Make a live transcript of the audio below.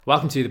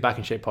Welcome to the Back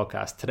in Shape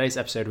podcast. Today's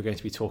episode, we're going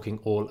to be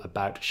talking all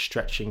about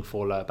stretching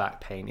for lower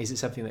back pain. Is it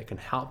something that can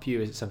help you?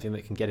 Is it something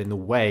that can get in the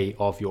way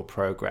of your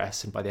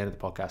progress? And by the end of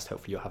the podcast,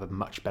 hopefully you'll have a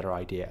much better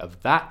idea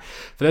of that.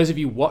 For those of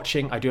you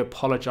watching, I do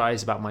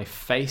apologize about my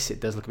face.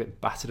 It does look a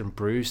bit battered and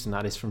bruised, and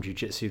that is from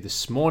jiu-jitsu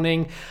this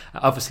morning.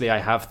 Obviously, I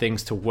have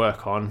things to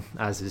work on,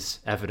 as is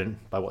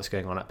evident by what's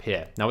going on up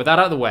here. Now, with that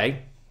out of the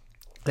way,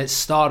 let's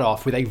start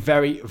off with a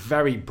very,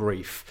 very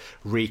brief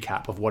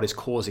recap of what is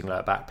causing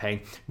lower back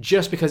pain,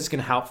 just because it's going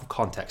to help for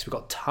context. We've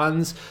got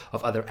tons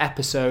of other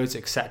episodes,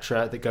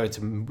 etc., that go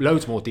into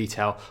loads more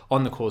detail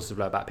on the causes of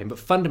lower back pain. But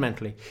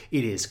fundamentally,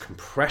 it is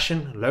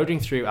compression loading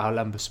through our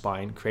lumbar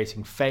spine,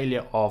 creating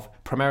failure of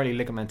primarily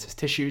ligamentous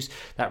tissues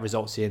that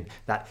results in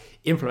that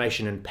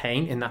inflammation and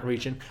pain in that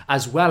region,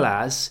 as well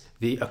as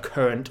the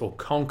occurrent or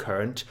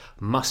concurrent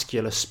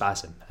muscular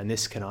spasm. And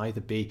this can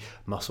either be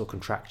muscle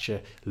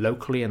contracture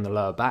locally in the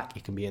lower back,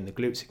 it can be in the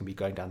glutes, it can be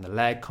going down the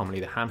leg, commonly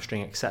the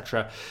hamstring,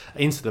 etc.,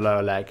 into the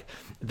lower leg.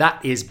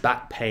 That is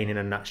back pain in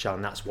a nutshell,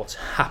 and that's what's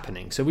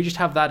happening. So we just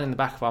have that in the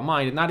back of our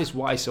mind, and that is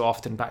why so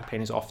often back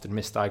pain is often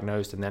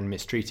misdiagnosed and then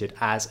mistreated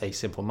as a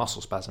simple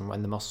muscle spasm,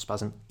 when the muscle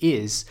spasm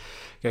is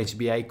going to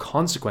be a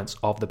consequence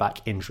of the back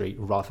injury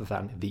rather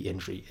than the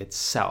injury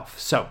itself.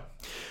 So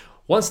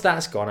once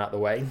that's gone out the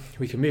way,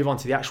 we can move on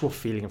to the actual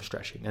feeling of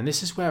stretching. And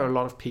this is where a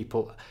lot of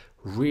people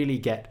really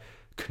get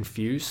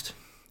confused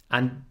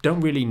and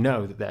don't really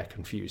know that they're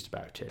confused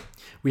about it.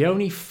 We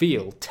only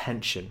feel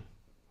tension.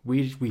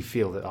 We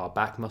feel that our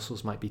back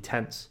muscles might be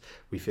tense.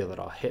 We feel that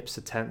our hips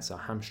are tense, our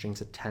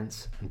hamstrings are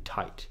tense and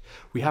tight.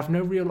 We have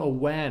no real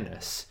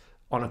awareness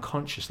on a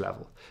conscious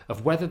level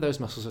of whether those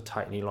muscles are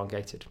tight and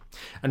elongated.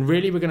 And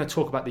really, we're going to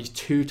talk about these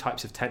two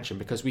types of tension,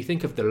 because we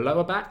think of the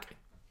lower back,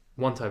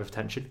 one type of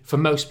tension for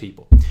most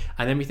people,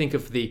 and then we think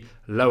of the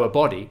lower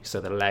body,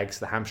 so the legs,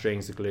 the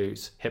hamstrings, the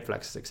glutes, hip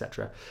flexors,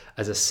 etc.,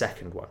 as a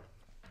second one.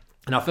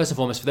 Now, first and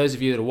foremost, for those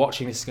of you that are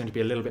watching, this is going to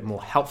be a little bit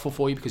more helpful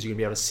for you because you're going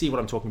to be able to see what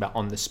I'm talking about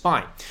on the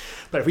spine.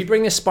 But if we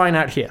bring this spine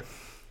out here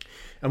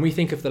and we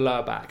think of the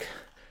lower back,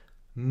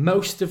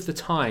 most of the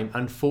time,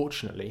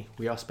 unfortunately,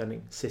 we are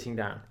spending sitting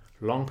down.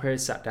 Long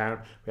periods sat down,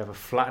 we have a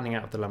flattening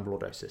out of the lumbar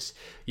lordosis.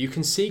 You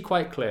can see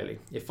quite clearly,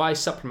 if I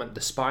supplement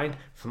the spine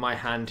for my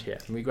hand here,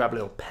 and we grab a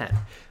little pen,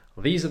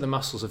 these are the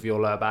muscles of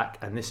your lower back,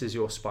 and this is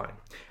your spine.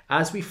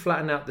 As we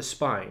flatten out the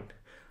spine,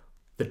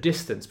 the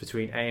distance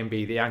between A and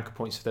B, the anchor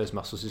points of those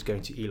muscles, is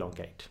going to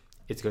elongate.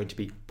 It's going to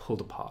be pulled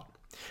apart.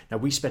 Now,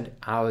 we spend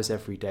hours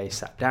every day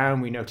sat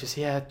down. We notice,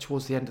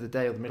 towards the end of the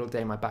day or the middle of the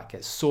day, my back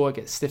gets sore, it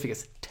gets stiff, it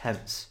gets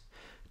tense.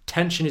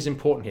 Tension is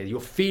important here.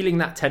 You're feeling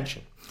that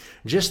tension,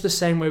 just the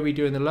same way we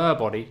do in the lower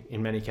body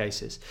in many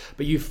cases,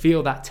 but you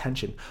feel that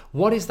tension.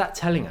 What is that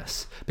telling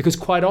us? Because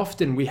quite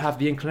often we have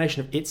the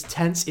inclination of it's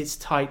tense, it's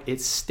tight,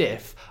 it's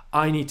stiff,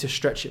 I need to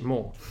stretch it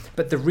more.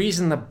 But the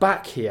reason the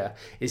back here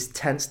is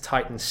tense,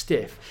 tight, and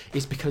stiff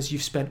is because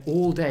you've spent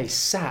all day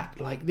sat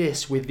like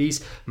this with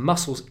these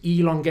muscles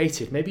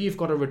elongated. Maybe you've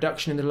got a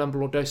reduction in the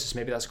lumbar lordosis.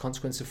 Maybe that's a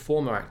consequence of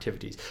former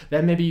activities.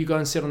 Then maybe you go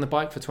and sit on the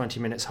bike for 20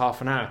 minutes,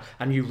 half an hour,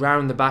 and you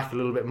round the back a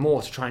little bit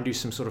more to try and do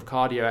some sort of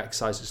cardio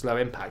exercise that's low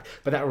impact.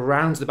 But that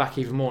rounds the back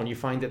even more, and you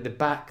find that the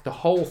back, the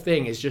whole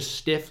thing is just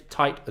stiff,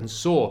 tight, and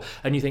sore.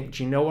 And you think,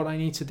 do you know what I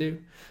need to do?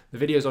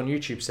 The videos on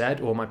YouTube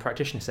said, or my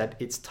practitioner said,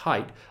 it's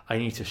tight, I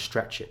need to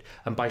stretch it.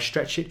 And by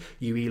stretch it,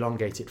 you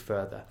elongate it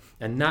further.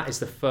 And that is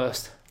the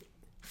first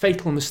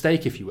fatal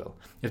mistake, if you will,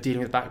 of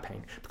dealing with back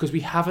pain, because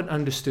we haven't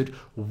understood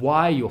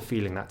why you're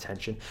feeling that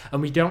tension,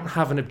 and we don't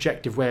have an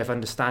objective way of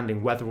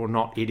understanding whether or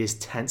not it is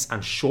tense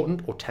and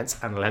shortened or tense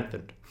and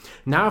lengthened.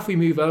 Now, if we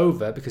move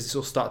over, because this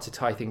will start to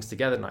tie things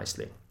together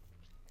nicely,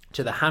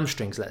 to the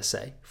hamstrings, let's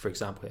say, for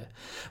example here.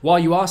 While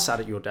you are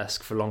sat at your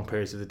desk for long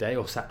periods of the day,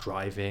 or sat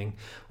driving,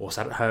 or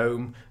sat at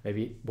home,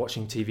 maybe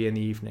watching TV in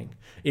the evening,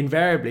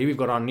 invariably we've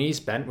got our knees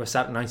bent, we're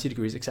sat at 90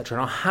 degrees, etc.,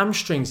 and our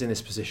hamstrings in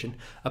this position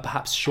are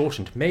perhaps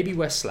shortened. Maybe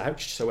we're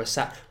slouched, so we're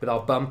sat with our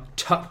bum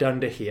tucked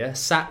under here,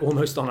 sat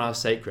almost on our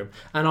sacrum,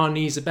 and our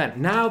knees are bent.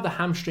 Now the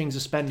hamstrings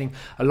are spending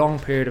a long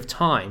period of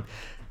time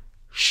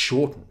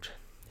shortened,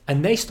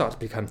 and they start to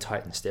become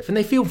tight and stiff, and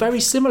they feel very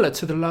similar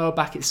to the lower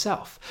back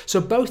itself. So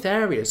both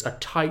areas are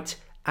tight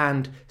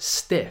and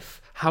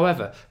stiff.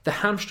 However, the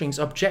hamstrings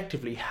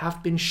objectively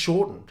have been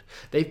shortened.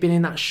 They've been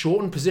in that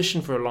shortened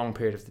position for a long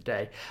period of the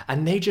day,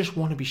 and they just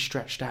want to be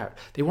stretched out.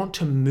 They want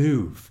to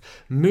move.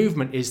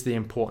 Movement is the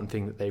important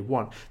thing that they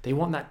want. They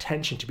want that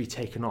tension to be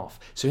taken off.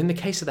 So in the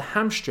case of the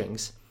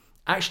hamstrings,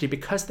 actually,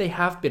 because they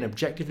have been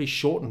objectively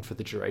shortened for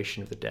the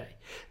duration of the day,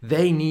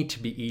 they need to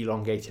be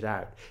elongated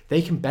out.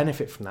 They can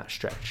benefit from that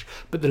stretch.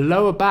 But the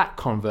lower back,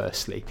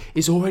 conversely,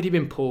 is already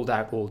been pulled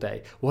out all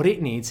day. What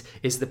it needs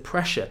is the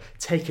pressure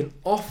taken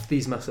off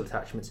these muscle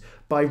attachments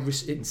by,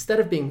 instead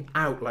of being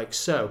out like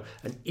so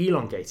and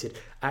elongated,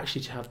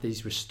 actually to have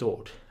these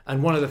restored.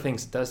 And one of the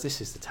things that does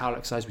this is the towel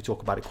exercise. We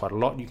talk about it quite a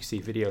lot. You can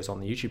see videos on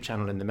the YouTube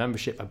channel in the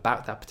membership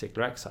about that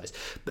particular exercise.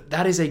 But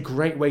that is a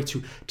great way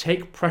to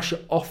take pressure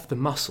off the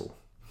muscle.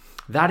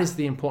 That is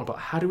the important part.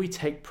 How do we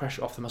take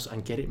pressure off the muscle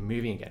and get it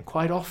moving again?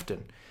 Quite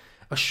often,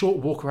 a short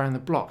walk around the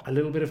block, a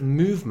little bit of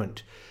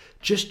movement,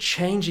 just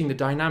changing the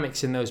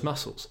dynamics in those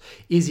muscles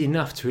is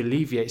enough to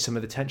alleviate some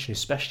of the tension,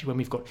 especially when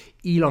we've got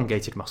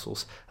elongated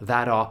muscles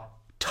that are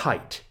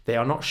tight. They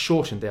are not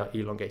shortened, they are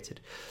elongated.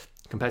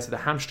 Compared to the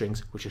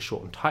hamstrings, which are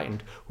short and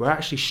tightened, we're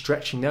actually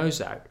stretching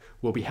those out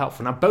will be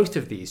helpful. Now, both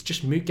of these,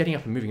 just getting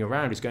up and moving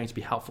around is going to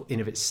be helpful in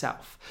of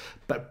itself.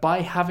 But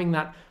by having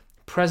that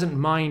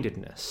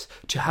present-mindedness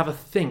to have a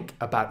think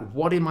about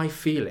what am I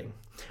feeling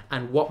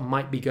and what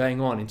might be going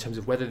on in terms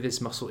of whether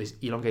this muscle is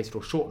elongated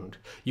or shortened,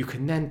 you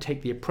can then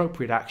take the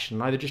appropriate action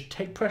and either just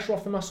take pressure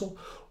off the muscle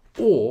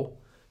or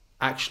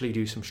actually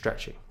do some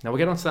stretching. Now, we'll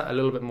get onto that a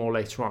little bit more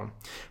later on.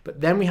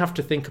 But then we have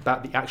to think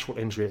about the actual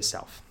injury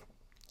itself.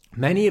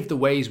 Many of the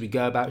ways we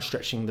go about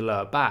stretching the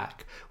lower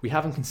back, we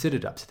haven't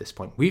considered up to this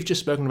point. We've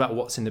just spoken about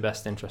what's in the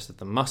best interest of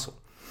the muscle.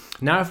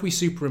 Now, if we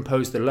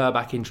superimpose the lower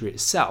back injury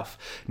itself,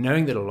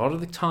 knowing that a lot of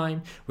the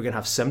time we're going to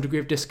have some degree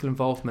of discal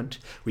involvement,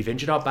 we've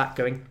injured our back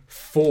going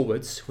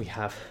forwards, we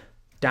have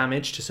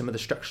damage to some of the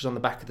structures on the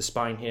back of the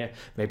spine here,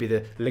 maybe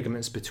the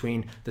ligaments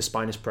between the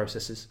spinous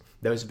processes,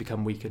 those have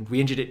become weakened. We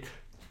injured it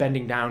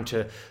bending down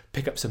to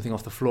pick up something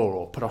off the floor,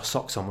 or put our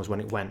socks on was when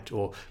it went,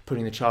 or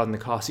putting the child in the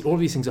car seat. All of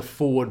these things are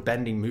forward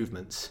bending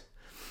movements.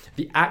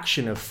 The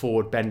action of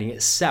forward bending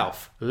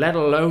itself, let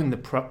alone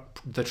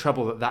the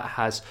trouble that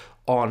has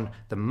on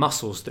the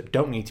muscles that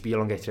don't need to be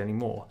elongated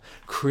anymore,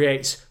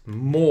 creates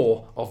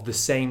more of the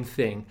same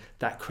thing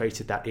that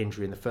created that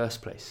injury in the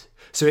first place.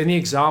 So in the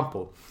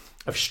example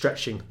of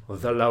stretching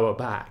the lower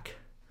back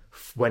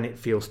when it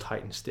feels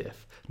tight and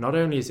stiff, not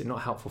only is it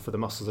not helpful for the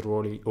muscles that are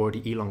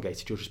already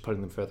elongated, you're just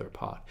pulling them further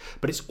apart,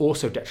 but it's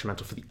also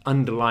detrimental for the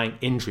underlying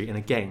injury. And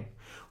again,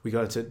 we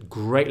go into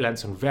great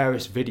lengths on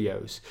various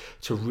videos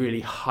to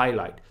really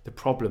highlight the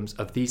problems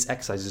of these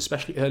exercises,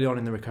 especially early on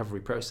in the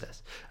recovery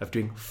process of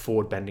doing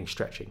forward bending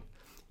stretching.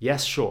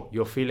 Yes, sure,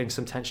 you're feeling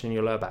some tension in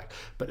your lower back,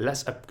 but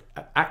let's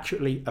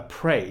accurately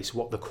appraise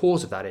what the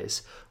cause of that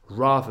is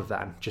rather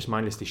than just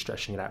mindlessly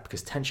stretching it out,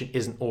 because tension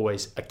isn't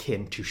always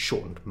akin to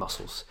shortened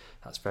muscles.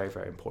 That's very,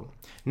 very important.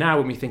 Now,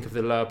 when we think of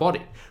the lower body,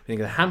 we think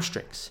of the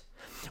hamstrings.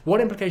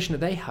 What implication are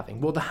they having?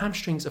 Well, the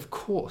hamstrings, of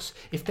course,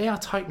 if they are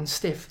tight and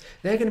stiff,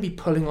 they're going to be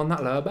pulling on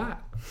that lower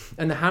back.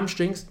 And the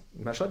hamstrings,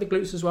 much like the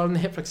glutes as well and the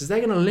hip flexors, they're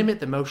going to limit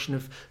the motion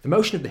of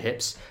the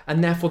hips,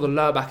 and therefore the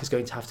lower back is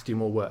going to have to do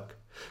more work.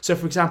 So,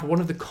 for example,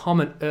 one of the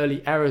common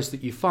early errors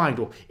that you find,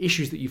 or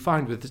issues that you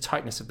find with the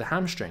tightness of the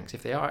hamstrings,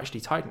 if they are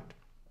actually tightened,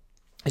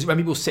 is when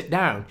people sit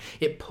down,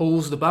 it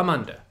pulls the bum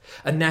under.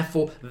 And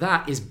therefore,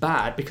 that is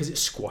bad because it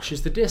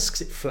squashes the discs,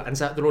 it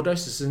flattens out the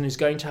lordosis, and is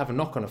going to have a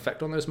knock-on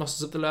effect on those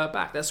muscles of the lower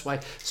back. That's why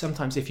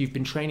sometimes if you've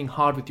been training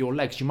hard with your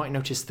legs, you might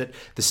notice that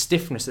the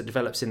stiffness that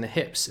develops in the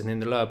hips and in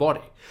the lower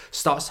body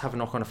starts to have a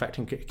knock-on effect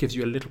and gives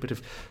you a little bit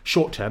of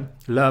short-term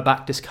lower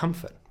back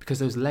discomfort, because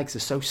those legs are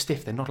so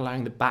stiff, they're not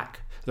allowing the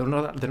back, they're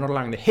not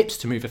allowing the hips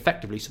to move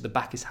effectively, so the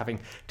back is having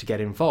to get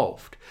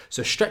involved.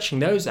 So stretching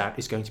those out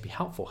is going to be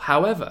helpful.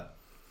 However,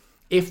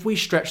 if we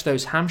stretch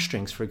those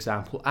hamstrings, for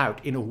example,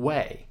 out in a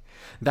way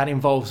that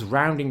involves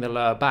rounding the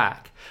lower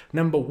back,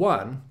 number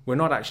one, we're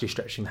not actually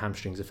stretching the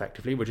hamstrings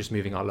effectively, we're just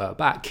moving our lower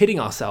back,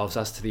 kidding ourselves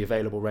as to the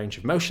available range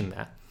of motion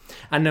there.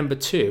 And number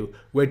two,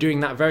 we're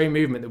doing that very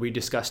movement that we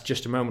discussed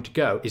just a moment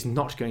ago is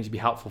not going to be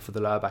helpful for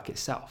the lower back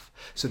itself.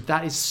 So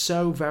that is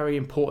so very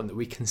important that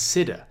we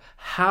consider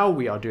how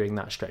we are doing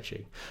that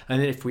stretching.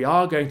 And if we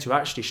are going to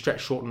actually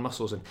stretch, shorten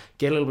muscles and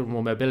get a little bit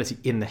more mobility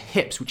in the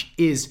hips, which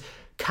is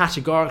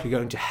categorically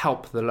going to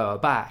help the lower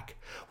back,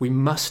 we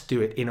must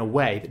do it in a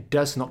way that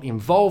does not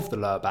involve the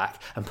lower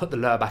back and put the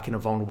lower back in a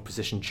vulnerable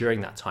position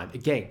during that time.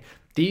 Again,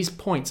 these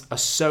points are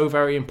so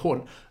very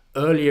important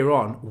earlier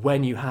on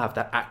when you have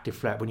that active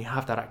flare, when you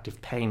have that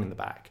active pain in the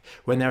back,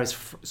 when there is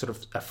sort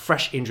of a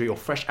fresh injury or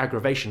fresh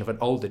aggravation of an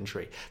old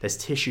injury, there's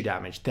tissue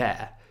damage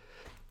there.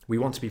 We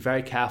want to be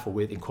very careful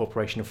with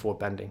incorporation of forward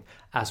bending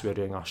as we're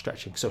doing our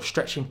stretching. So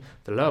stretching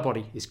the lower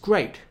body is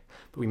great,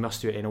 but we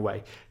must do it in a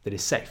way that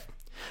is safe.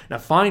 Now,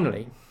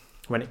 finally,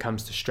 when it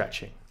comes to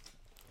stretching,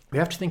 we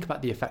have to think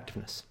about the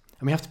effectiveness,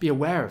 and we have to be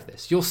aware of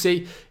this. You'll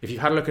see, if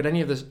you've had a look at any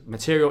of this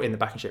material in the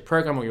Back in Shape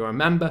program, or you're a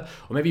member,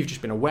 or maybe you've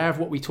just been aware of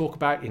what we talk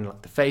about in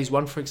like the phase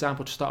 1, for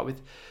example, to start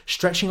with,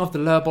 stretching of the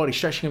lower body,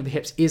 stretching of the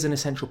hips is an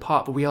essential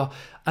part, but we are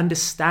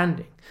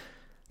understanding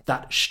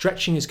that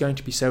stretching is going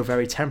to be so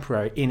very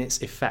temporary in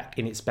its effect,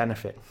 in its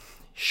benefit.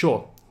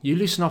 Sure, you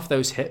loosen off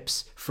those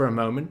hips for a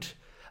moment,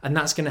 and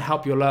that's going to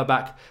help your lower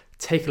back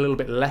take a little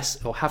bit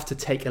less, or have to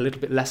take a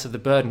little bit less of the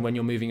burden when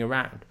you're moving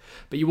around.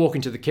 But you walk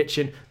into the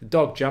kitchen, the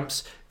dog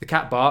jumps, the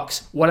cat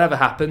barks, whatever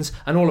happens,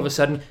 and all of a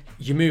sudden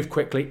you move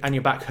quickly and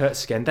your back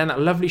hurts again. Then that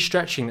lovely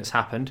stretching that's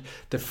happened,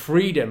 the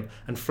freedom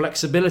and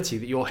flexibility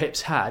that your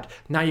hips had,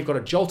 now you've got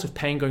a jolt of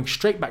pain going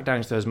straight back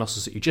down to those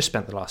muscles that you just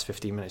spent the last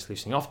 15 minutes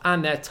loosening off,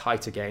 and they're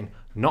tight again,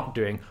 not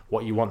doing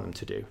what you want them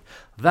to do.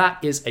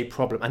 That is a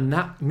problem, and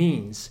that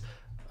means,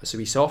 so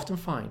we so often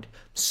find,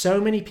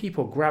 so many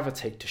people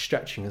gravitate to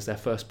stretching as their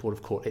first port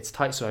of call. It's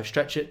tight, so I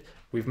stretch it.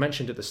 We've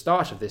mentioned at the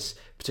start of this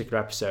particular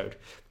episode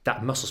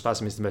That muscle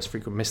spasm is the most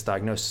frequent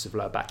misdiagnosis of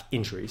lower back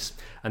injuries,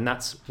 and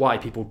that's why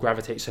people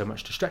gravitate so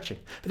much to stretching.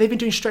 But they've been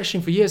doing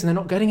stretching for years and they're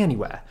not getting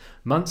anywhere.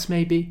 Months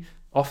maybe,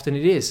 often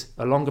it is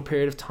a longer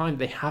period of time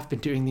they have been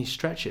doing these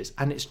stretches,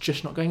 and it's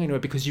just not going anywhere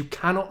because you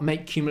cannot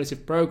make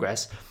cumulative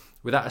progress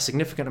without a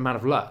significant amount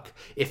of luck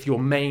if your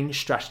main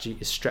strategy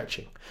is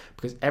stretching.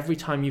 Because every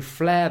time you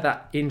flare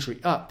that injury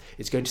up,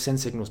 it's going to send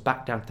signals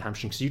back down to the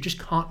hamstring, so you just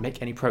can't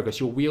make any progress.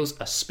 Your wheels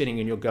are spinning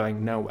and you're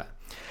going nowhere.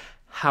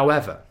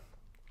 However,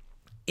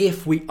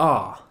 if we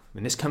are,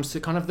 and this comes to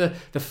kind of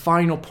the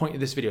final point of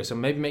this video, so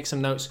maybe make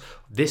some notes.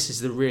 This is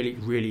the really,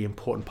 really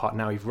important part.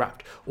 Now we've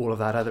wrapped all of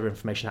that other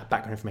information, that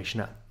background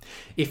information up.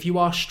 If you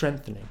are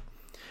strengthening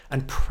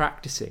and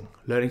practicing,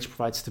 learning to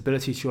provide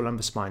stability to your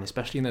lumbar spine,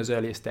 especially in those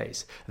earliest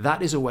days,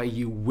 that is a way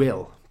you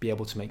will be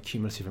able to make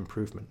cumulative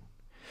improvement.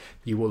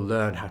 You will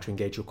learn how to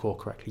engage your core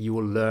correctly. You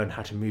will learn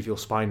how to move your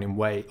spine in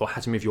way, or how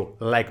to move your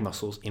leg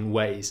muscles in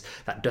ways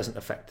that doesn't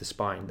affect the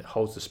spine, that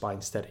holds the spine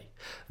steady.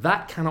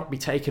 That cannot be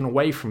taken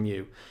away from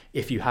you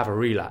if you have a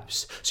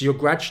relapse. So you're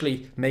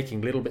gradually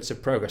making little bits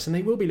of progress, and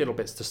they will be little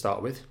bits to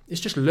start with. It's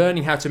just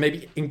learning how to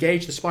maybe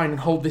engage the spine and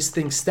hold this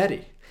thing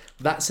steady.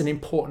 That's an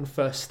important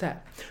first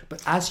step.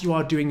 But as you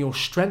are doing your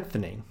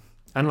strengthening,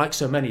 unlike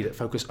so many that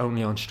focus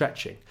only on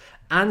stretching,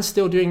 and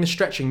still doing the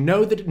stretching,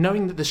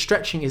 knowing that the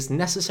stretching is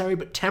necessary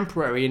but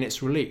temporary in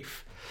its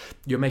relief,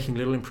 you're making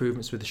little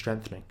improvements with the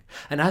strengthening.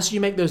 And as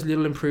you make those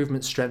little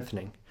improvements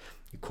strengthening,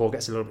 your core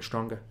gets a little bit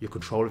stronger, your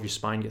control of your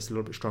spine gets a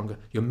little bit stronger,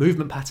 your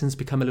movement patterns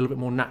become a little bit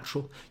more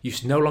natural, you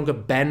no longer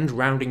bend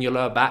rounding your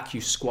lower back, you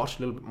squat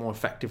a little bit more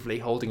effectively,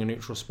 holding a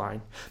neutral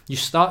spine. You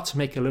start to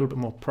make a little bit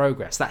more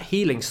progress. That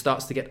healing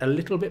starts to get a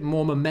little bit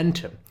more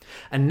momentum.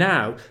 And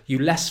now you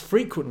less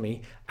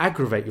frequently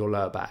aggravate your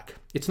lower back.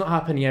 It's not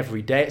happening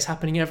every day, it's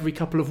happening every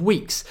couple of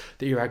weeks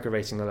that you're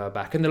aggravating the lower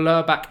back. And the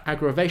lower back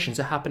aggravations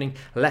are happening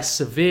less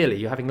severely.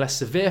 You're having less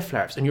severe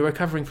flare-ups and you're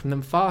recovering from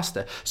them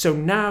faster. So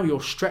now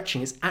your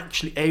stretching is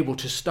actually able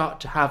to start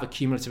to have a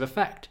cumulative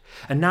effect.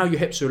 And now your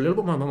hips are a little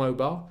bit more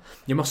mobile,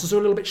 your muscles are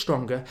a little bit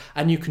stronger,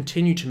 and you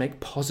continue to make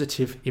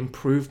positive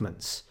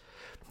improvements.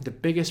 The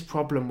biggest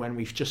problem when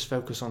we just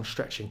focus on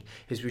stretching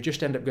is we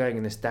just end up going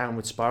in this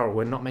downward spiral.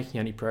 We're not making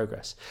any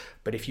progress.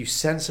 But if you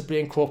sensibly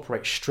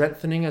incorporate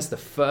strengthening as the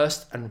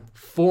first and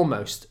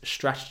foremost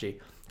strategy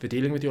for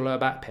dealing with your lower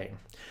back pain,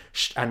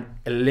 and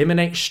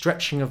eliminate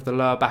stretching of the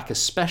lower back,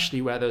 especially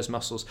where those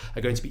muscles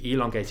are going to be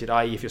elongated,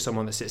 i.e. if you're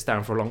someone that sits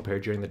down for a long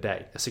period during the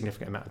day, a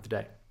significant amount of the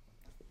day,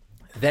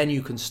 then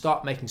you can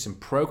start making some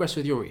progress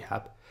with your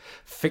rehab,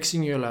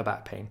 fixing your lower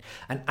back pain,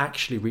 and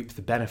actually reap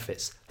the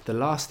benefits, the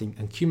lasting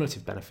and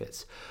cumulative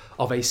benefits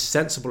of a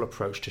sensible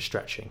approach to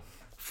stretching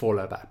for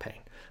lower back pain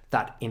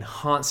that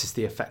enhances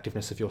the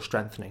effectiveness of your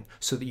strengthening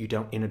so that you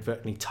don't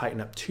inadvertently tighten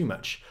up too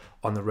much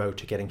on the road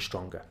to getting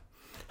stronger.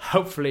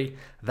 Hopefully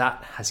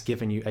that has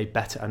given you a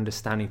better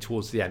understanding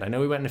towards the end. I know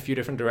we went in a few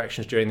different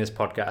directions during this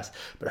podcast,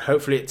 but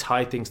hopefully it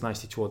tied things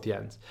nicely toward the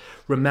end.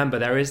 Remember,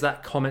 there is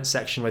that comment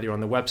section, whether you're on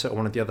the website or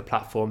one of the other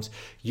platforms.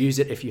 Use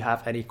it if you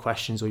have any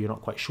questions or you're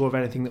not quite sure of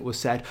anything that was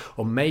said,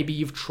 or maybe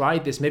you've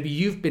tried this. Maybe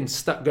you've been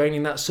stuck going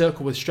in that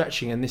circle with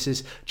stretching and this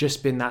has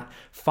just been that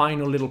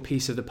final little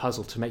piece of the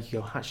puzzle to make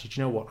you go, actually,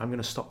 do you know what? I'm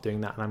going to stop doing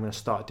that and I'm going to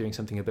start doing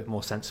something a bit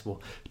more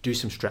sensible, do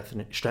some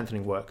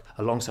strengthening work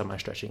alongside my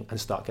stretching and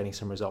start getting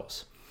some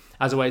results.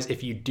 As always,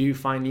 if you do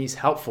find these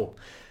helpful,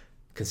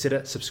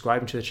 consider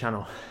subscribing to the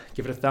channel.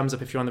 Give it a thumbs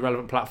up if you're on the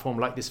relevant platform,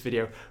 like this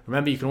video.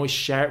 Remember, you can always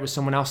share it with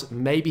someone else that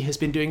maybe has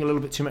been doing a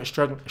little bit too much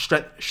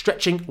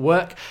stretching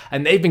work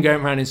and they've been going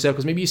around in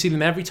circles. Maybe you see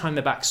them every time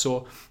their back's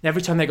sore,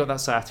 every time they got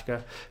that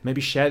sciatica. Maybe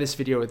share this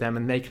video with them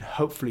and they can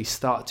hopefully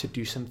start to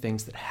do some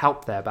things that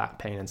help their back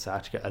pain and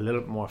sciatica a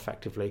little bit more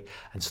effectively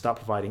and start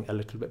providing a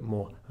little bit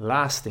more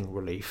lasting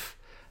relief,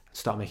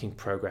 start making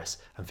progress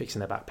and fixing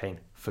their back pain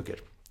for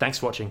good. Thanks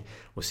for watching.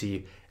 We'll see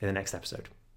you in the next episode.